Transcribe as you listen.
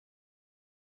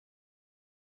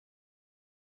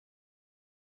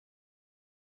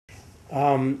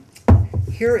Um,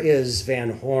 Here is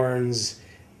Van Horn's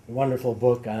wonderful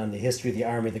book on the history of the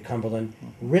Army of the Cumberland,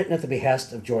 written at the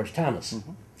behest of George Thomas.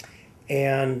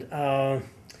 And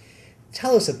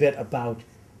tell us a bit about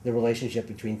the relationship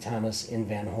between Thomas and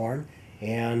Van Horn,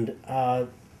 and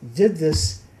did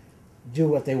this do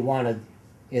what they wanted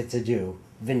it to do,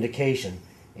 vindication,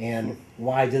 and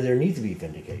why did there need to be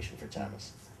vindication for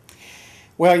Thomas?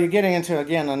 Well, you're getting into,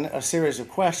 again, a series of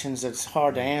questions that's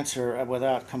hard to answer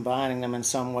without combining them in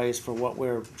some ways for what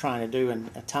we're trying to do in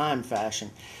a time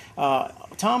fashion.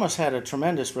 Thomas had a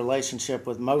tremendous relationship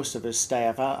with most of his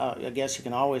staff. I guess you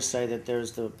can always say that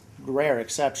there's the rare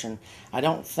exception. I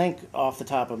don't think off the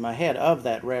top of my head of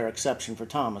that rare exception for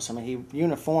Thomas. I mean, he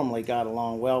uniformly got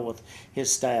along well with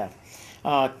his staff.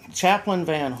 Chaplain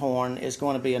Van Horn is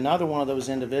going to be another one of those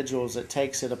individuals that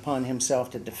takes it upon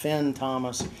himself to defend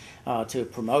Thomas, to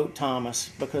promote Thomas,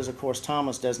 because of course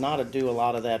Thomas does not do a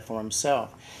lot of that for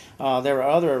himself. There are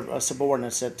other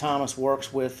subordinates that Thomas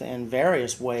works with in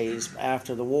various ways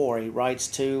after the war. He writes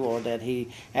to, or that he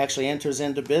actually enters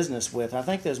into business with. I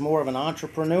think there's more of an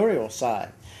entrepreneurial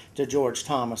side to George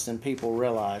Thomas than people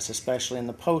realize, especially in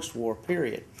the post-war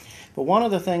period. But one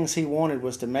of the things he wanted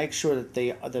was to make sure that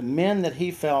the men that he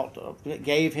felt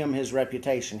gave him his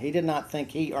reputation. He did not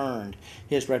think he earned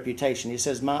his reputation. He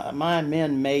says, my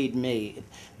men made me,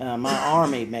 my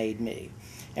army made me.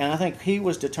 And I think he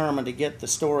was determined to get the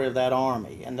story of that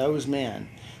army and those men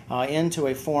into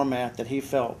a format that he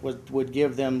felt would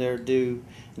give them their due,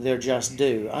 their just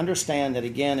due. Understand that,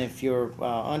 again, if you're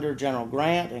under General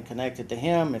Grant and connected to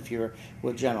him, if you're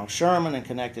with General Sherman and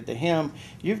connected to him,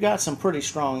 you've got some pretty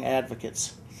strong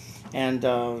advocates. And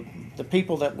the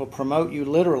people that will promote you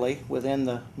literally within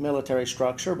the military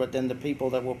structure, but then the people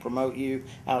that will promote you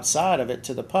outside of it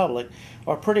to the public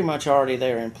are pretty much already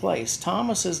there in place.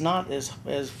 Thomas is not as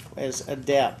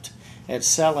adept at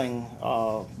selling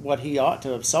what he ought to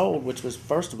have sold, which was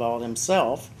first of all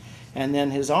himself and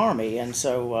then his army. And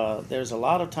so there's a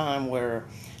lot of time where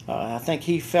I think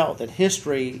he felt that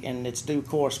history in its due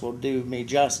course will do me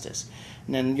justice.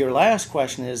 And then your last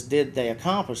question is, did they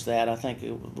accomplish that? I think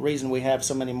the reason we have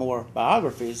so many more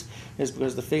biographies is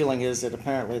because the feeling is that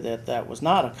apparently that was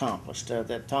not accomplished,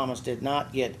 that Thomas did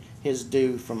not get his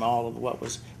due from all of what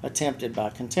was attempted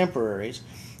by contemporaries,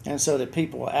 and so that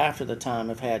people after the time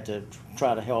have had to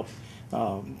try to help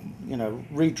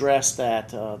redress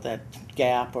that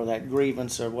gap or that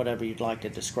grievance or whatever you'd like to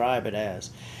describe it as.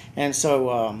 And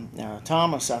so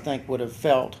Thomas, I think, would have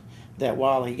felt that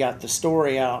while he got the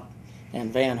story out,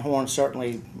 and Van Horn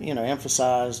certainly,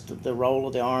 emphasized the role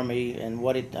of the Army and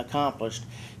what it accomplished,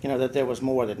 that there was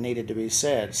more that needed to be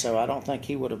said. So I don't think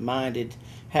he would have minded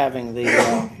having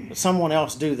someone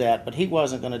else do that, but he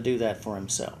wasn't going to do that for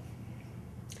himself.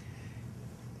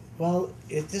 Well,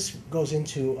 this goes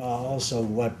into also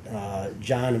what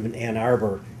John in Ann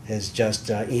Arbor has just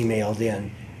emailed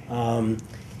in.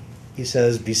 He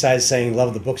says, besides saying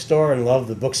love the bookstore and love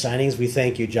the book signings, we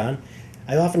thank you, John.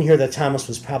 I often hear that Thomas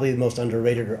was probably the most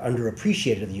underrated or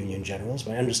underappreciated of the Union generals.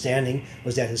 My understanding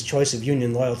was that his choice of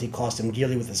Union loyalty cost him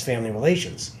dearly with his family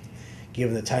relations.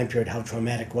 Given the time period, how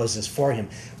traumatic was this for him?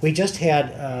 We just had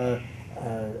a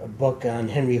book on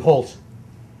Henry Holt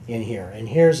in here, and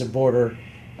here's a border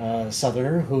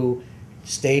Southerner who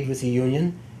stayed with the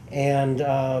Union and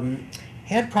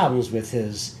had problems with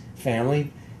his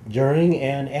family during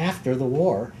and after the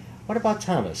war. What about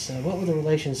Thomas? What were the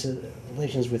relations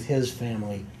with his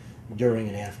family during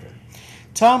and after?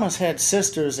 Thomas had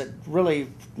sisters that really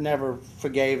never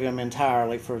forgave him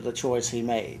entirely for the choice he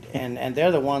made, and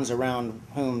they're the ones around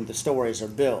whom the stories are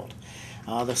built,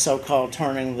 the so-called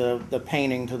turning the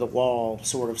painting to the wall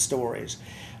sort of stories.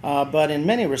 But in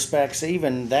many respects,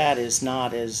 even that is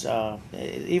not as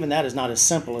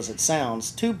simple as it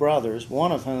sounds. Two brothers,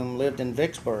 one of whom lived in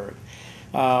Vicksburg,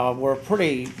 were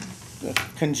pretty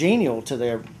congenial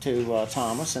to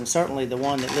Thomas, and certainly the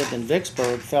one that lived in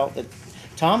Vicksburg felt that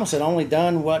Thomas had only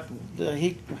done what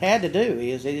he had to do.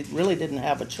 He really didn't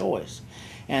have a choice,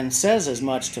 and says as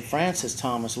much to Francis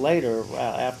Thomas later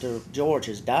after George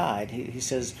has died. He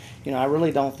says, I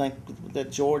really don't think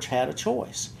that George had a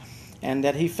choice, and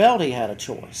that he felt he had a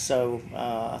choice. So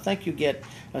I think you get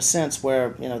a sense where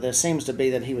there seems to be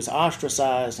that he was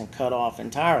ostracized and cut off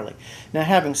entirely. Now,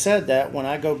 having said that, when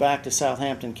I go back to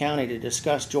Southampton County to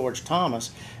discuss George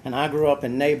Thomas, and I grew up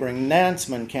in neighboring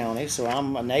Nansemond County, so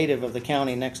I'm a native of the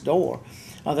county next door,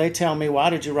 they tell me, why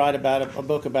did you write about a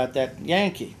book about that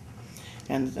Yankee?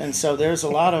 And so there's a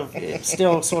lot of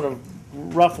still sort of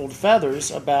ruffled feathers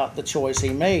about the choice he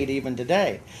made even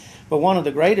today. But one of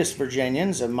the greatest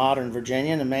Virginians, a modern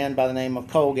Virginian, a man by the name of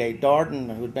Colgate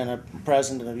Darden, who had been a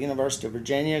president of the University of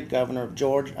Virginia, governor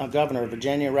of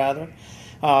Virginia rather,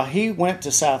 he went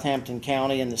to Southampton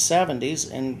County in the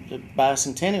 70s in the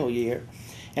bicentennial year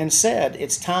and said,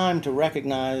 it's time to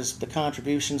recognize the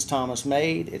contributions Thomas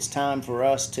made. It's time for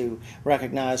us to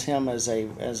recognize him as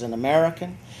an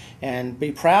American and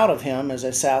be proud of him as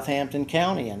a Southampton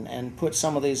Countyan and put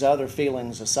some of these other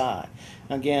feelings aside.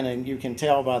 Again, and you can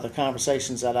tell by the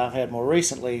conversations that I've had more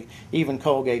recently, even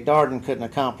Colgate Darden couldn't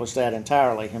accomplish that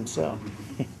entirely himself.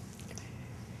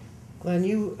 Glenn,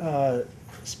 you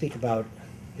speak about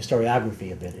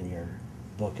historiography a bit in your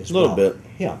book as well. A little bit.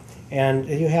 Yeah, and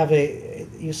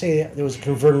you say there was a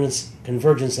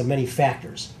convergence of many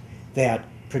factors that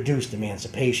produced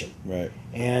emancipation. Right.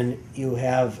 And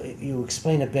you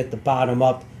explain a bit the bottom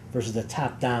up versus the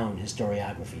top down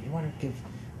historiography. You want to give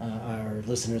our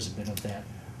listeners a bit of that?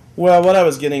 Well, what I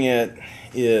was getting at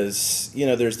is,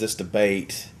 there's this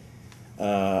debate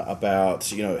about,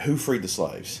 who freed the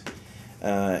slaves.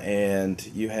 And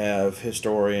you have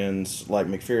historians like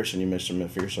McPherson, you mentioned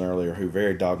McPherson earlier, who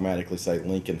very dogmatically say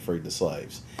Lincoln freed the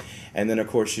slaves. And then, of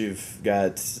course, you've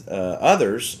got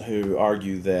others who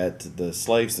argue that the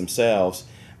slaves themselves,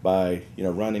 by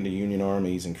running the Union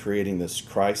armies and creating this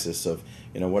crisis of,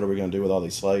 what are we going to do with all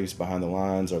these slaves behind the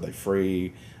lines? Are they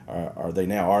free? Are they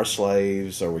now our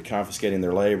slaves? Are we confiscating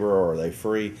their labor, or are they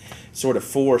free? Sort of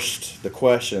forced the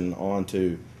question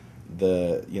onto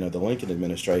the Lincoln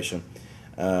administration.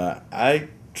 I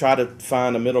try to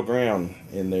find a middle ground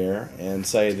in there and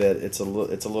say that it's a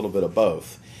little bit of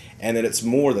both. And that it's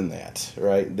more than that,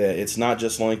 right? That it's not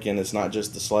just Lincoln, it's not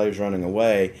just the slaves running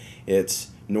away,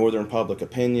 it's Northern public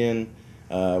opinion,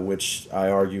 which I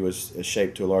argue is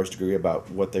shaped to a large degree about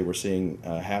what they were seeing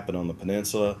happen on the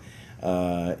peninsula.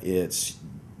 It's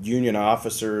Union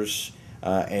officers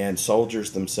and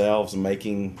soldiers themselves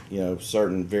making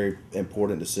certain very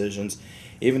important decisions.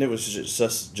 Even if it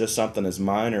was just something as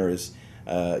minor as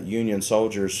Union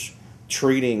soldiers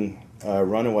treating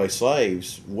runaway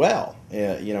slaves well,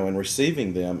 and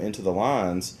receiving them into the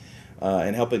lines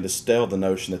and helping dispel the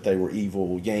notion that they were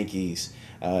evil Yankees,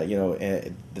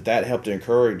 and that helped to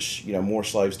encourage more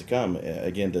slaves to come,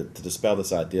 again to dispel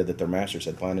this idea that their masters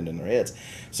had planted in their heads.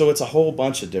 So it's a whole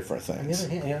bunch of different things. On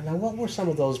the other hand, now what were some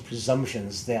of those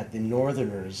presumptions that the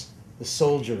Northerners, the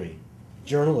soldiery,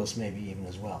 journalists maybe even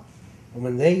as well, and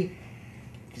when they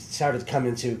started to come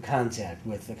into contact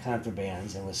with the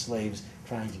contrabands and with slaves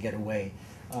trying to get away,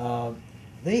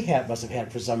 they must have had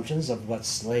presumptions of what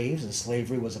slaves and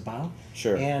slavery was about.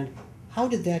 Sure. And how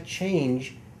did that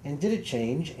change, and did it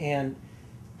change, and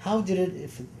how did it,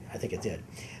 I think it did,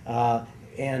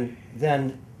 and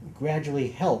then gradually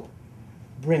help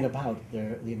bring about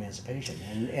the emancipation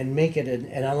and make it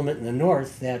an element in the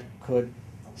North that could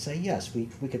say, yes, we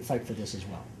could fight for this as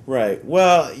well. Right.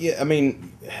 Well, yeah, I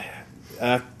mean,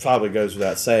 it probably goes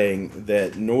without saying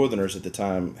that Northerners at the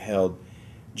time held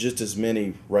just as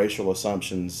many racial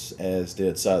assumptions as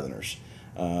did Southerners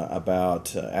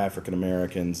about African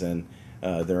Americans and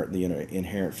the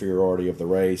inherent inferiority of the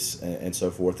race and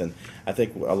so forth. And I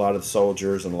think a lot of the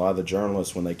soldiers and a lot of the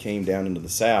journalists, when they came down into the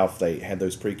South, they had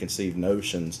those preconceived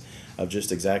notions of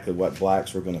just exactly what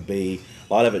blacks were going to be.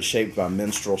 A lot of it shaped by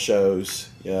minstrel shows,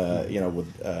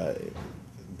 with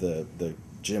the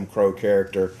Jim Crow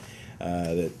character,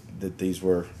 that these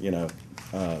were,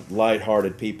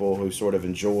 lighthearted people who sort of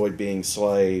enjoyed being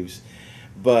slaves.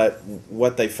 But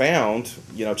what they found,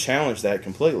 challenged that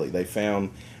completely. They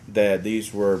found that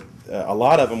these were, a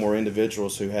lot of them were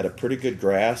individuals who had a pretty good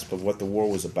grasp of what the war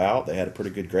was about. They had a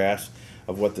pretty good grasp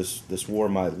of what this war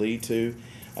might lead to.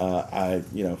 I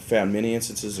found many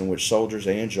instances in which soldiers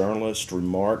and journalists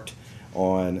remarked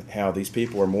on how these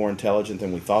people are more intelligent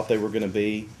than we thought they were going to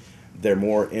be. They're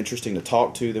more interesting to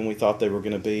talk to than we thought they were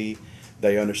going to be.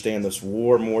 They understand this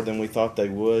war more than we thought they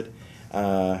would.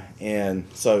 And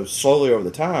so slowly over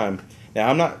the time, now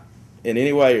I'm not in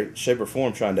any way, shape, or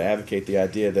form trying to advocate the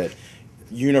idea that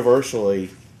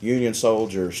universally Union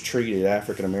soldiers treated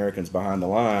African Americans behind the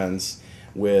lines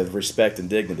with respect and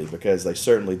dignity, because they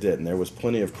certainly didn't. There was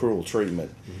plenty of cruel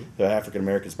treatment to African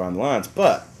Americans behind the lines.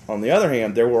 But on the other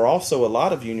hand, there were also a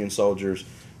lot of Union soldiers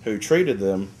who treated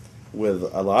them with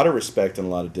a lot of respect and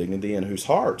a lot of dignity, and whose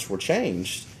hearts were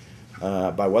changed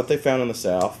by what they found in the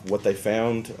South, what they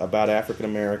found about African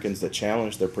Americans that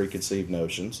challenged their preconceived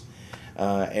notions.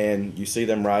 And you see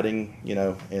them writing,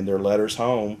 in their letters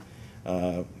home,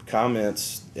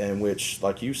 comments in which,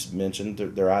 like you mentioned,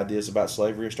 their ideas about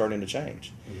slavery are starting to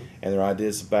change. And their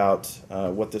ideas about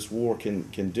what this war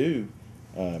can do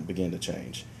begin to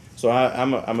change. So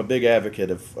I'm a big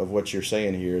advocate of what you're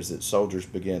saying here, is that soldiers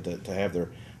begin to have their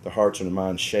hearts and their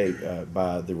minds shaped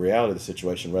by the reality of the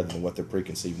situation rather than what their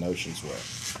preconceived notions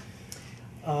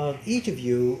were. Each of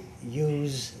you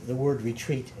use the word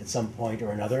retreat at some point or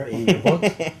another in your book.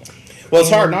 Well, it's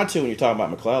hard not to when you're talking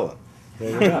about McClellan.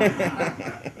 There you go.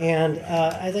 And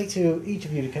I'd like each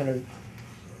of you to kind of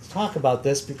talk about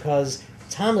this, because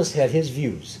Thomas had his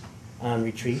views on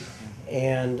retreat,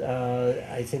 and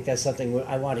I think that's something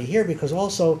I want to hear, because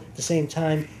also at the same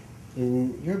time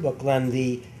in your book, Glenn,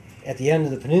 at the end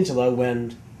of the peninsula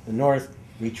when the North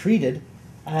retreated,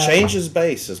 Changes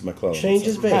base, as McClellan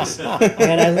changes said. base.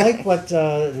 And I like what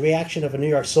the reaction of a New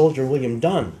York soldier, William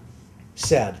Dunn,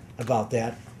 said about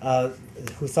that,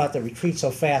 who thought that retreat so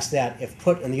fast that, if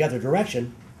put in the other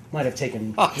direction, might have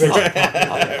taken Richmond.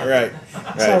 Right.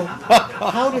 So,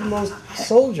 how did most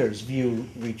soldiers view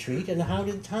retreat, and how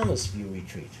did Thomas view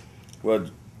retreat? Well,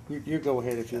 You go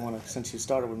ahead if you want to, since you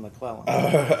started with McClellan.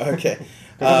 okay.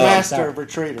 The master of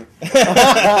retreating.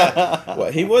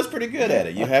 Well, he was pretty good at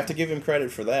it. You have to give him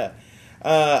credit for that.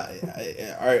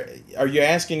 Are you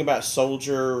asking about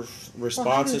soldier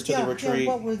responses to the retreat?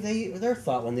 What were their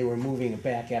thought when they were moving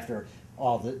back after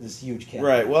all this huge campaign?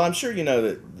 Right. Well, I'm sure you know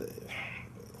that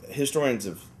historians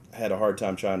have had a hard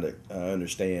time trying to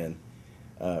understand,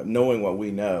 knowing what we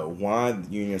know, why the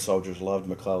Union soldiers loved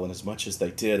McClellan as much as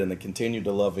they did, and they continued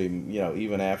to love him,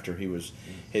 even after he's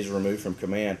removed from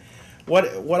command.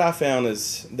 What I found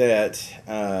is that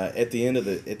at the end of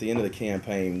the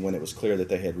campaign, when it was clear that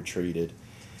they had retreated,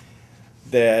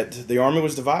 that the army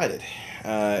was divided.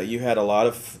 You had a lot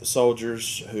of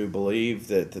soldiers who believed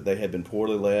that they had been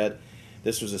poorly led.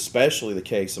 This was especially the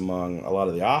case among a lot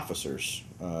of the officers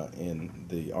in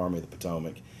the Army of the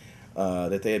Potomac,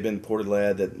 that they had been poorly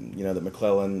led, that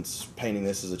McClellan's painting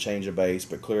this as a change of base,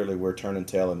 but clearly we're turning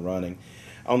tail and running.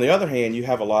 On the other hand, you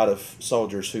have a lot of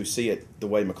soldiers who see it the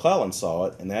way McClellan saw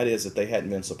it, and that is that they hadn't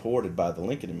been supported by the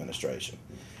Lincoln administration,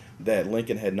 that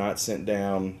Lincoln had not sent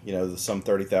down, some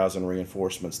 30,000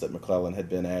 reinforcements that McClellan had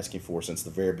been asking for since the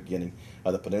very beginning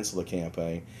of the Peninsula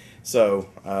Campaign. So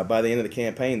by the end of the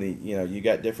campaign, you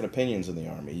got different opinions in the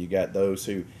Army. You got those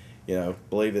who,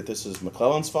 believe that this is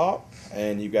McClellan's fault,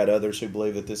 and you've got others who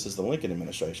believe that this is the Lincoln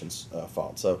administration's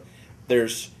fault. So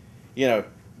there's,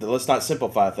 let's not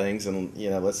simplify things, and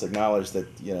let's acknowledge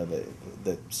that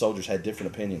that soldiers had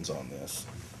different opinions on this.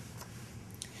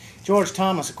 George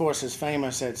Thomas, of course, is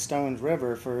famous at Stones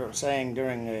River for saying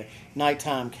during the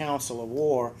nighttime council of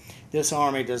war, "This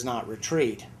army does not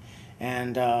retreat."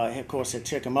 And of course, at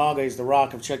Chickamauga, he's the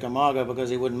Rock of Chickamauga because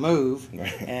he wouldn't move.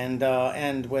 Right.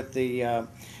 And with the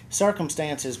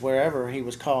circumstances wherever he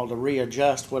was called to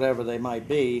readjust, whatever they might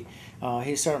be,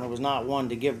 he certainly was not one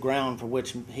to give ground for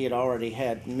which he had already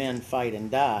had men fight and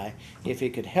die if he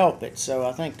could help it. So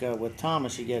I think with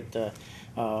Thomas, you get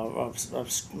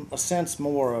a sense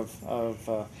more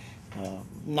of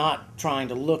not trying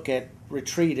to look at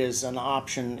retreat as an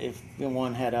option if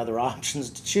one had other options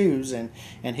to choose, and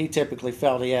he typically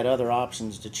felt he had other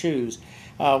options to choose.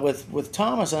 With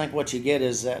Thomas, I think what you get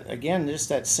is that, again, just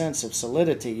that sense of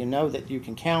solidity. You know that you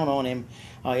can count on him.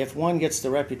 If one gets the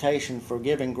reputation for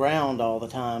giving ground all the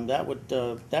time, that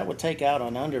would take out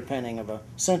an underpinning of a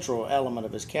central element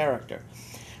of his character.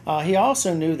 He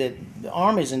also knew that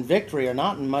armies in victory are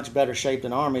not in much better shape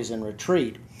than armies in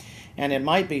retreat. And it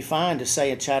might be fine to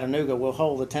say at Chattanooga, we'll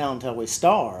hold the town till we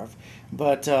starve,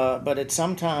 but at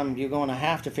some time you're going to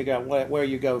have to figure out where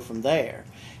you go from there.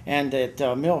 And at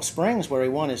Mill Springs, where he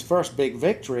won his first big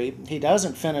victory, he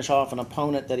doesn't finish off an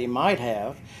opponent that he might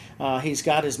have. He's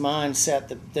got his mind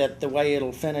set that the way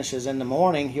it'll finish is in the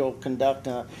morning he'll conduct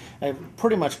a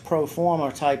pretty much pro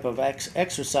forma type of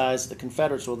exercise. The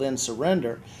Confederates will then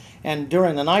surrender. And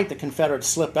during the night, the Confederates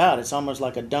slip out. It's almost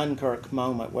like a Dunkirk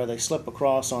moment where they slip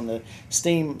across on the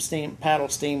paddle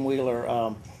steam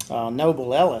wheeler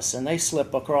Noble Ellis, and they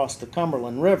slip across the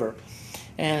Cumberland River.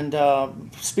 And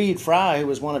Speed Fry, who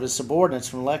was one of his subordinates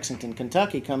from Lexington,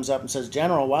 Kentucky, comes up and says,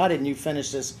 "General, why didn't you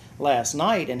finish this last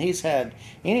night?" And he's had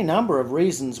any number of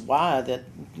reasons why, that,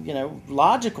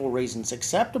 logical reasons,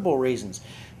 acceptable reasons.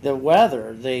 The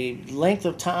weather, the length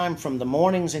of time from the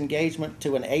morning's engagement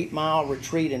to an 8-mile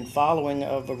retreat and following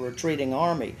of a retreating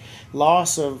army,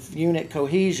 loss of unit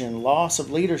cohesion, loss of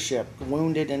leadership,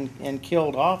 wounded and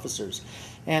killed officers.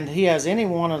 And he has any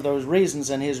one of those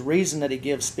reasons, and his reason that he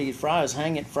gives Speed Fry is,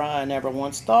 "Hang it, Fry, I never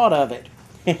once thought of it."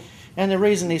 And the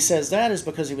reason he says that is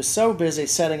because he was so busy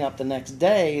setting up the next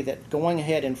day that going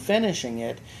ahead and finishing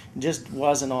it just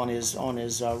wasn't on his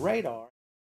radar.